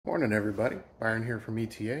Morning everybody, Byron here from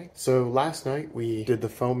ETA. So last night we did the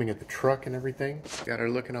foaming at the truck and everything. Got her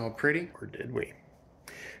looking all pretty, or did we?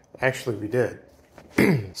 Actually we did.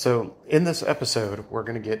 So in this episode we're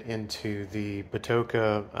going to get into the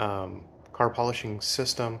Batoca car polishing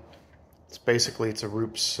system. It's a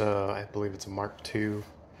rupes, I believe it's a Mark II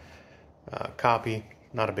copy,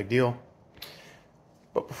 not a big deal.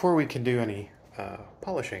 But before we can do any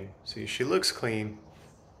polishing, see, she looks clean.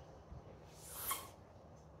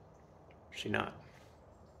 She not.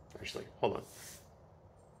 Actually, hold on.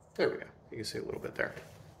 There we go. You can see a little bit there.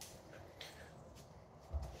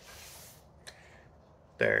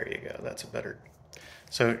 There you go. That's a better.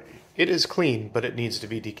 So it is clean, but it needs to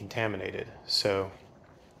be decontaminated. So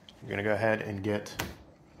you're going to go ahead and get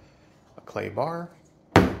a clay bar,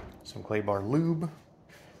 some clay bar lube,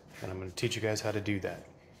 and I'm going to teach you guys how to do that.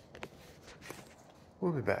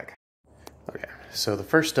 We'll be back. Okay, so the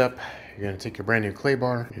first step, you're going to take your brand new clay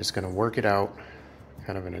bar, you're just going to work it out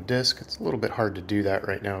kind of in a disc. It's a little bit hard to do that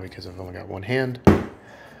right now because I've only got one hand.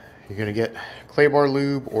 You're going to get clay bar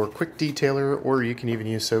lube or quick detailer, or you can even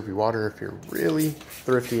use soapy water if you're really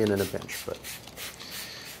thrifty and in a pinch. But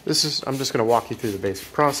I'm just going to walk you through the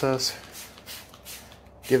basic process.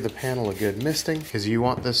 Give the panel a good misting because you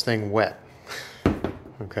want this thing wet.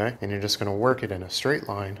 Okay, and you're just going to work it in a straight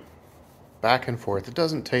line back and forth. It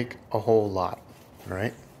doesn't take a whole lot,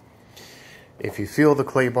 right? If you feel the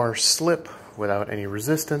clay bar slip without any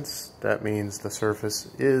resistance, that means the surface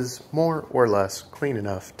is more or less clean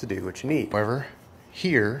enough to do what you need. However,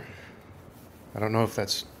 here, I don't know if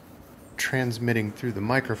that's transmitting through the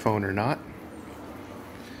microphone or not,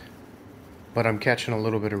 but I'm catching a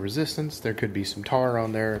little bit of resistance. There could be some tar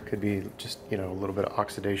on there. It could be just, a little bit of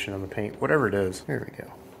oxidation on the paint, whatever it is. There we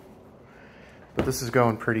go. But this is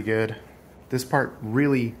going pretty good. This part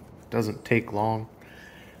really doesn't take long.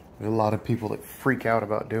 There's a lot of people that freak out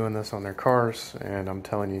about doing this on their cars, and I'm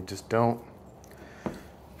telling you, just don't.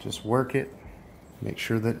 Just work it. Make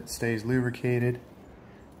sure that it stays lubricated.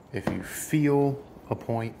 If you feel a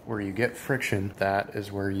point where you get friction, that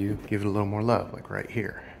is where you give it a little more love, like right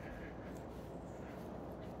here.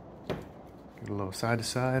 Get a little side to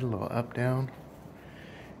side, a little up, down.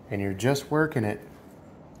 And you're just working it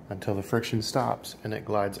until the friction stops and it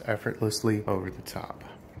glides effortlessly over the top.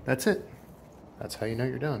 That's it. That's how you know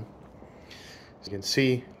you're done. As you can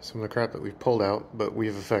see, some of the crap that we've pulled out, but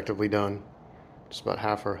we've effectively done just about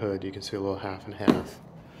half our hood. You can see a little half and half.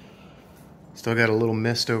 Still got a little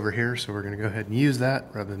mist over here, so we're going to go ahead and use that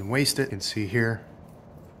rather than waste it. You can see here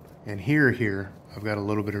and here, I've got a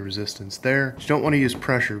little bit of resistance there. You don't want to use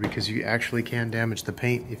pressure because you actually can damage the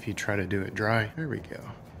paint if you try to do it dry. There we go.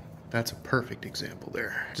 That's a perfect example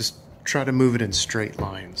there. Just try to move it in straight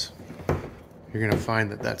lines. You're going to find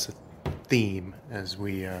that that's a theme as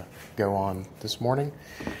we go on this morning.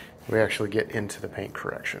 We actually get into the paint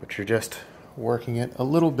correction, but you're just working it a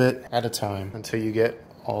little bit at a time until you get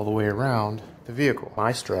all the way around the vehicle.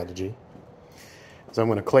 My strategy is I'm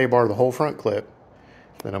going to clay bar the whole front clip,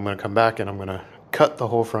 then I'm going to come back and I'm going to cut the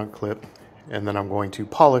whole front clip, and then I'm going to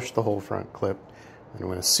polish the whole front clip, and I'm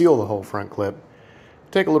going to seal the whole front clip.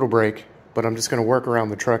 Take a little break, but I'm just going to work around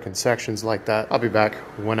the truck in sections like that. I'll be back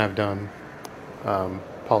when I've done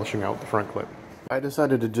polishing out the front clip. I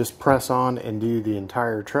decided to just press on and do the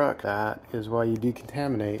entire truck. That is why you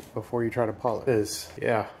decontaminate before you try to polish.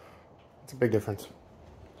 Yeah, it's a big difference.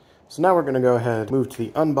 So now we're going to go ahead and move to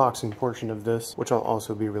the unboxing portion of this, which I'll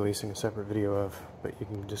also be releasing a separate video of, but you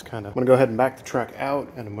can just I'm going to go ahead and back the truck out,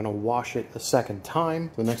 and I'm going to wash it a second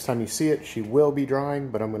time. The next time you see it, she will be drying,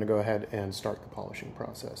 but I'm going to go ahead and start the polishing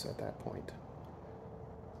process at that point.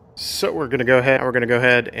 So we're going to go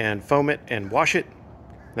ahead and foam it and wash it,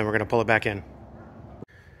 then we're going to pull it back in.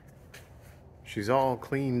 She's all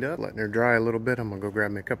cleaned up, letting her dry a little bit. I'm going to go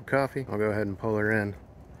grab me a cup of coffee. I'll go ahead and pull her in.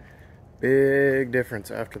 Big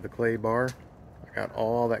difference after the clay bar. I got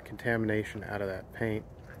all that contamination out of that paint,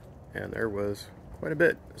 and there was quite a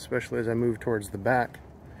bit, especially as I moved towards the back.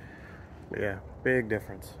 But yeah, big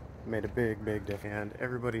difference. Made a big difference. And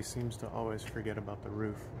everybody seems to always forget about the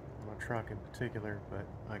roof, my truck in particular, but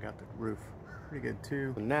I got the roof pretty good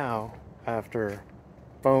too. So now, after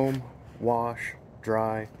foam, wash,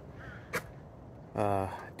 dry,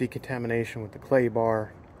 decontamination with the clay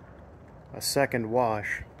bar, a second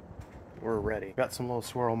wash, we're ready. Got some little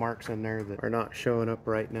swirl marks in there that are not showing up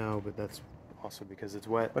right now, but that's also because it's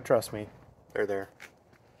wet. But trust me, they're there.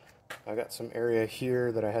 I got some area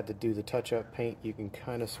here that I had to do the touch-up paint. You can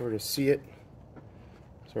kind of sort of see it.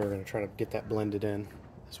 So we're going to try to get that blended in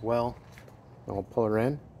as well. I'll pull her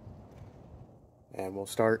in, and we'll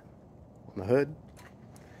start on the hood.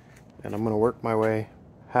 And I'm going to work my way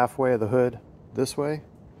halfway of the hood this way,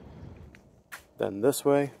 then this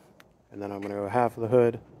way, and then I'm going to go half of the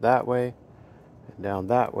hood that way, and down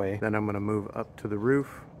that way. Then I'm going to move up to the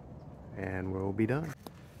roof, and we'll be done.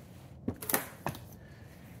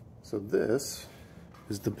 So this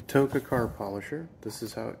is the Batoca car polisher. This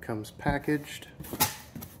is how it comes packaged.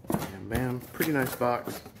 And bam, pretty nice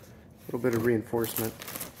box. A little bit of reinforcement.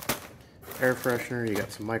 Air freshener, you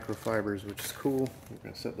got some microfibers, which is cool. We're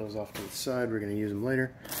going to set those off to the side. We're going to use them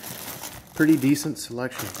later. Pretty decent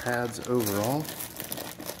selection of pads overall.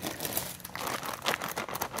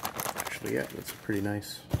 Actually, yeah, that's pretty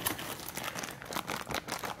nice.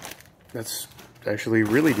 That's actually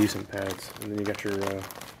really decent pads. And then you got your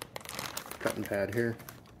cutting pad here.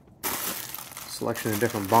 Selection of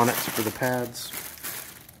different bonnets for the pads.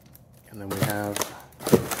 And then we have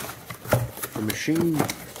the machine.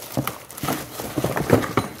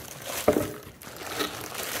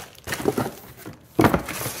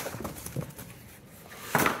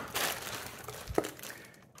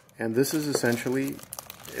 And this is essentially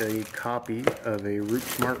a copy of a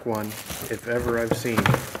Rupes Mark I, if ever I've seen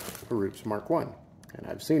a Rupes Mark I. And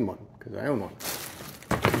I've seen one, because I own one.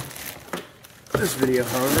 This video,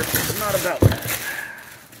 however, is not about that.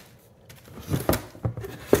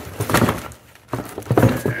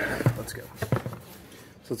 Let's go.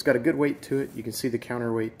 So it's got a good weight to it. You can see the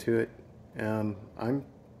counterweight to it. I'm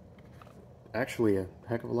actually a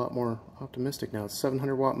heck of a lot more optimistic now. It's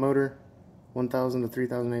 700 watt motor. 1,000 to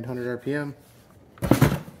 3,800 RPM.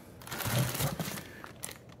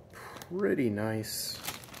 Pretty nice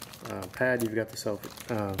pad. You've got the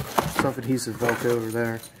self-adhesive Velcro over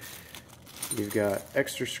there. You've got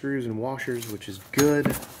extra screws and washers, which is good.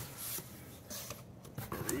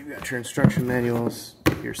 You've got your instruction manuals,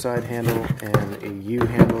 your side handle, and a U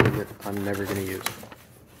handle that I'm never going to use.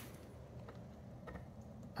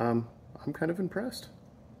 I'm kind of impressed.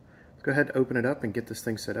 Go ahead, open it up and get this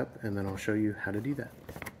thing set up, and then I'll show you how to do that.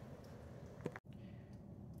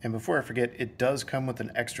 And before I forget, it does come with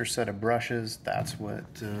an extra set of brushes. That's what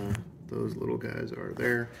those little guys are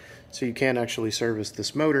there. So you can actually service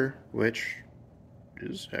this motor, which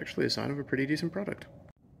is actually a sign of a pretty decent product.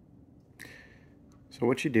 So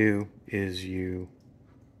what you do is you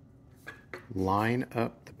line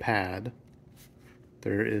up the pad.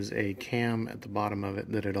 There is a cam at the bottom of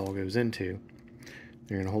it that it all goes into.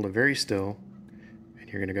 You're going to hold it very still, and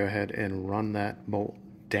you're going to go ahead and run that bolt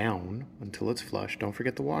down until it's flush. Don't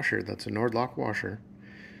forget the washer. That's a Nordlock washer.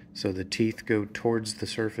 So the teeth go towards the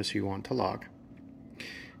surface you want to lock.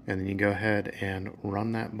 And then you go ahead and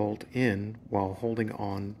run that bolt in while holding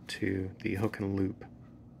on to the hook and loop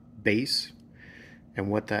base.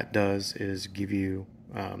 And what that does is give you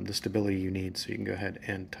the stability you need, so you can go ahead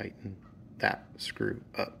and tighten that screw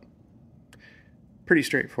up. Pretty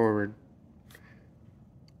straightforward.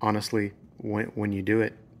 Honestly, when you do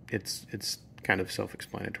it, it's kind of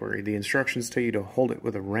self-explanatory. The instructions tell you to hold it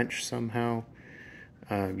with a wrench somehow.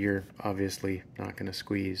 You're obviously not going to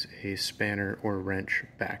squeeze a spanner or wrench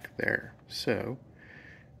back there. So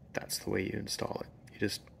that's the way you install it. You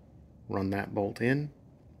just run that bolt in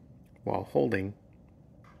while holding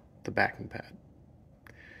the backing pad.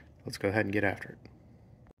 Let's go ahead and get after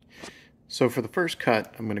it. So for the first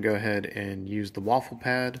cut, I'm going to go ahead and use the waffle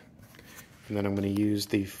pad. And then I'm going to use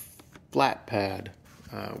the flat pad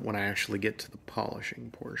when I actually get to the polishing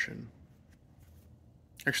portion.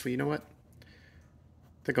 Actually, you know what?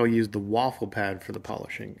 I think I'll use the waffle pad for the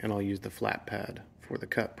polishing, and I'll use the flat pad for the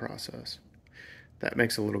cut process. That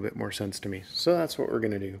makes a little bit more sense to me. So that's what we're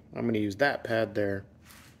going to do. I'm going to use that pad there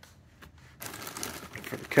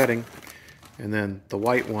for the cutting, and then the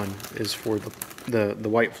white one is for the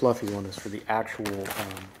white fluffy one is for the actual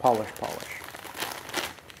polish.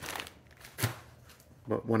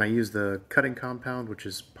 But when I use the cutting compound, which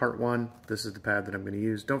is part 1, this is the pad that I'm going to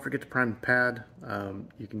use. Don't forget to prime the pad.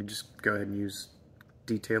 You can just go ahead and use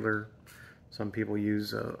detailer. Some people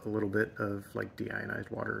use a little bit of like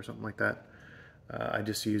deionized water or something like that. I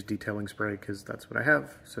just use detailing spray because that's what I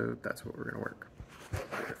have, so that's what we're going to work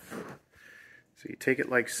with. So you take it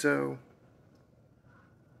like so,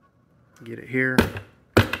 get it here,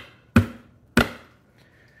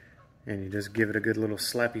 and you just give it a good little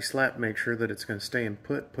slappy slap. Make sure that it's going to stay in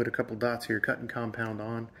put a couple dots of your cutting compound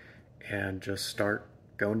on, and just start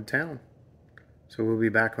going to town. So we'll be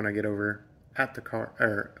back when I get over at the car,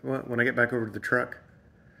 or when I get back over to the truck.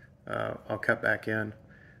 I'll cut back in.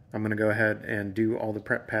 I'm going to go ahead and do all the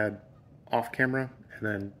prep pad off camera, and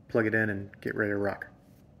then plug it in and get ready to rock.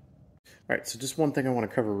 Alright, so just one thing I want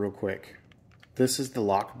to cover real quick. This is the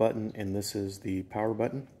lock button, and this is the power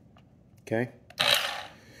button. Okay?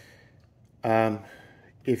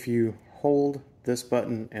 If you hold this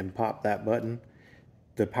button and pop that button,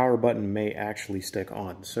 the power button may actually stick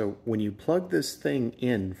on. So when you plug this thing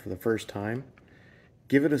in for the first time,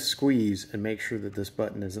 give it a squeeze and make sure that this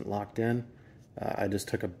button isn't locked in. I just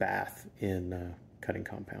took a bath in cutting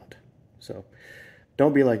compound. So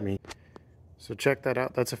don't be like me. So check that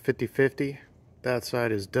out. That's a 50-50. That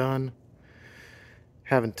side is done.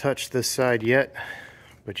 Haven't touched this side yet,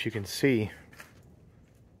 but you can see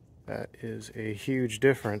that is a huge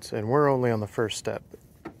difference, and we're only on the first step.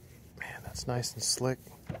 Man, that's nice and slick.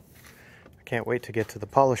 I can't wait to get to the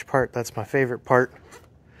polish part. That's my favorite part.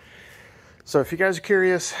 So if you guys are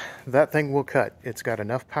curious, that thing will cut. It's got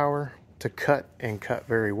enough power to cut and cut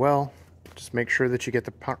very well. Just make sure that you get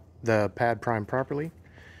the pad primed properly.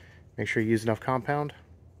 Make sure you use enough compound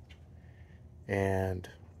and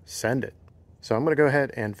send it. So I'm going to go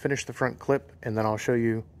ahead and finish the front clip, and then I'll show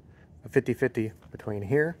you a 50-50 between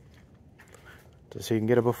here, just so you can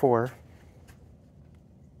get a before.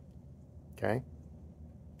 Okay.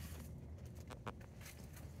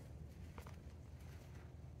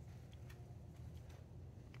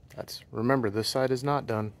 Remember, this side is not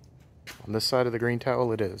done. On this side of the green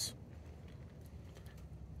towel it is.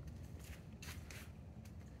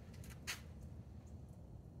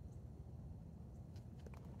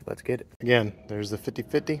 Let's get it. Again, there's the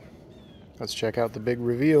 50-50. Let's check out the big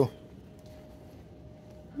reveal.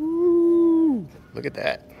 Woo! Look at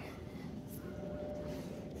that.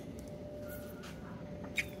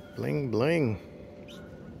 Bling, bling.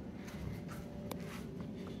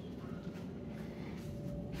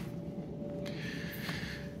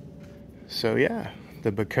 So yeah,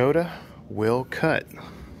 the Batoca will cut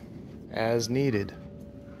as needed.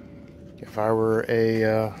 If I were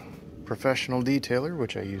a professional detailer,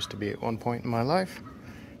 which I used to be at one point in my life,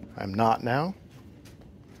 I'm not now,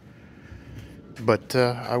 but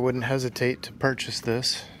I wouldn't hesitate to purchase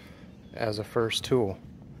this as a first tool.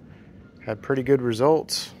 Had pretty good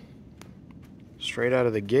results straight out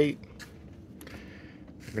of the gate.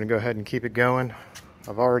 I'm gonna go ahead and keep it going.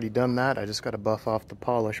 I've already done that. I just got to buff off the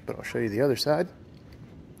polish, but I'll show you the other side.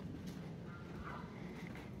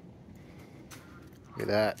 Look at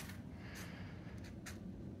that.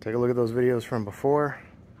 Take a look at those videos from before.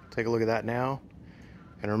 Take a look at that now.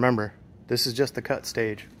 And remember, this is just the cut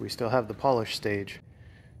stage. We still have the polish stage.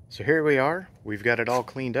 So here we are. We've got it all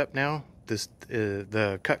cleaned up now.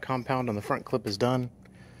 The cut compound on the front clip is done.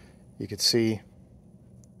 You can see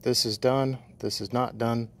this is done. This is not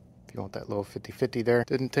done. If you want that little 50-50 there.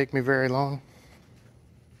 Didn't take me very long.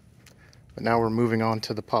 But now we're moving on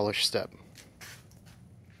to the polish step.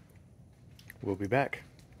 We'll be back.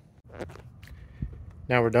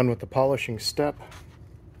 Now we're done with the polishing step.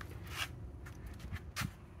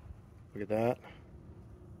 Look at that.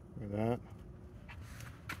 Look at that.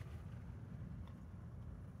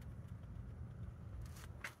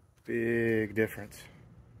 Big difference.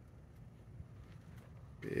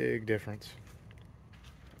 Big difference.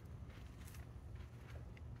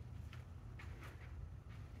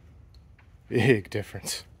 Big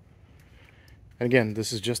difference. And again,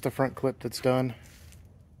 this is just the front clip that's done.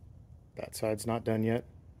 That side's not done yet.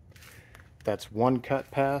 That's one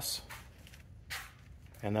cut pass,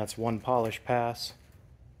 and that's one polish pass.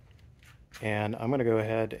 And I'm going to go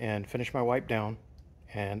ahead and finish my wipe down,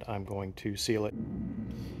 and I'm going to seal it.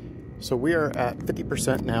 So we are at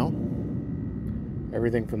 50% now.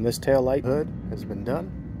 Everything from this tail light hood has been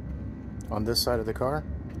done on this side of the car.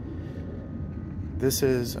 This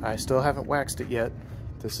is, I still haven't waxed it yet.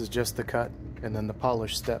 This is just the cut and then the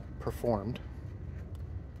polish step performed.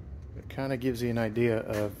 It kind of gives you an idea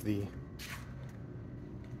of the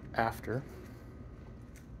after.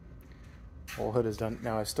 Whole hood is done.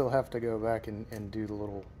 Now I still have to go back and do the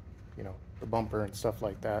little, you know, the bumper and stuff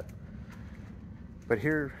like that. But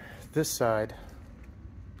here, this side,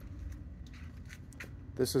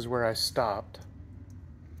 this is where I stopped.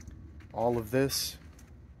 All of this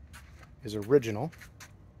is original,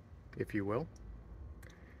 if you will.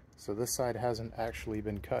 So this side hasn't actually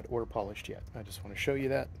been cut or polished yet. I just want to show you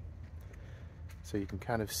that so you can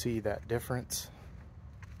kind of see that difference.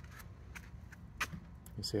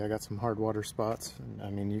 You see I got some hard water spots. And,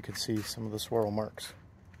 I mean, you can see some of the swirl marks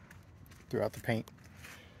throughout the paint,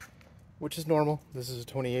 which is normal. This is a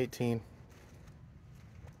 2018.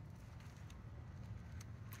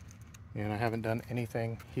 And I haven't done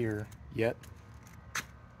anything here yet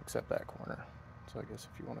except that corner. So I guess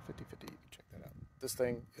if you want a 50-50, you can check that out. This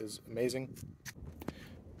thing is amazing.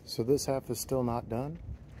 So this half is still not done.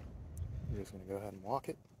 I'm just going to go ahead and walk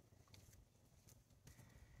it.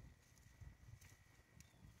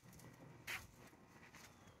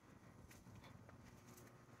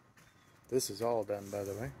 This is all done, by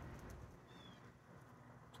the way,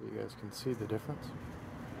 so you guys can see the difference.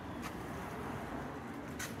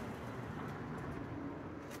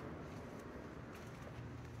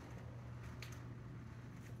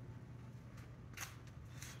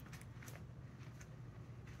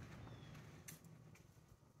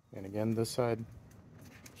 And again, this side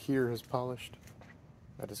here is polished.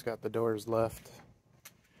 I just got the doors left.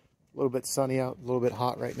 A little bit sunny out, a little bit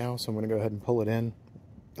hot right now, so I'm going to go ahead and pull it in.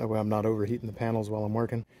 That way I'm not overheating the panels while I'm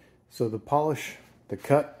working. So the polish,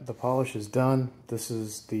 the polish is done. This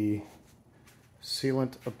is the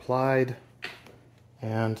sealant applied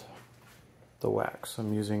and the wax.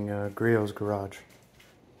 I'm using Griot's Garage.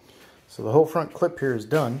 So the whole front clip here is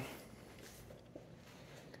done.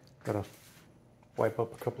 Gotta wipe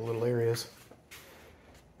up a couple little areas.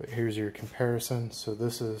 But here's your comparison. So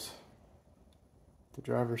this is the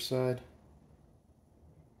driver's side,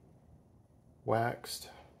 waxed,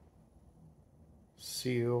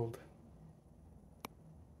 sealed,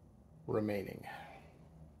 remaining.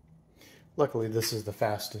 Luckily this is the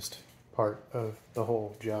fastest part of the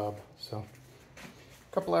whole job, so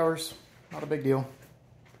a couple hours, not a big deal.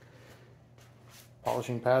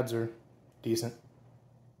 Polishing pads are decent.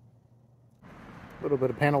 A little bit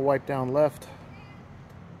of panel wipe down left,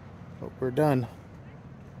 but we're done.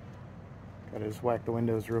 Gotta just whack the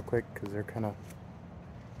windows real quick because they're kind of...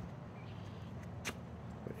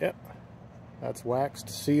 Yep, that's waxed,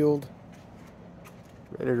 sealed,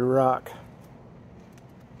 ready to rock.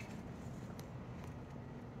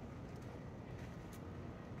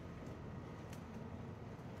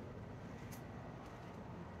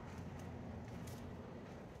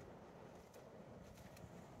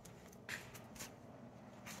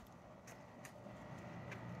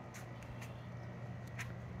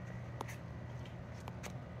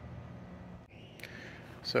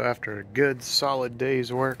 So after a good solid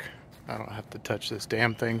day's work, I don't have to touch this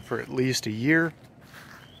damn thing for at least a year.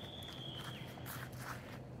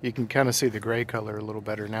 You can kind of see the gray color a little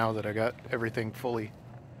better now that I got everything fully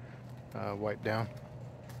wiped down.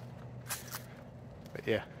 But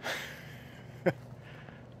yeah,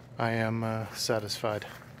 I am satisfied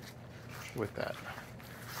with that.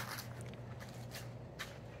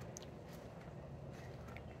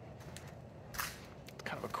 It's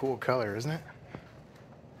kind of a cool color, isn't it?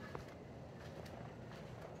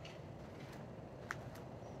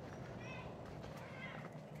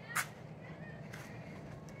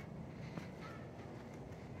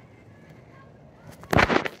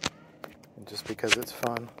 Just because it's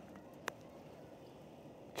fun.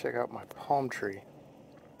 Check out my palm tree.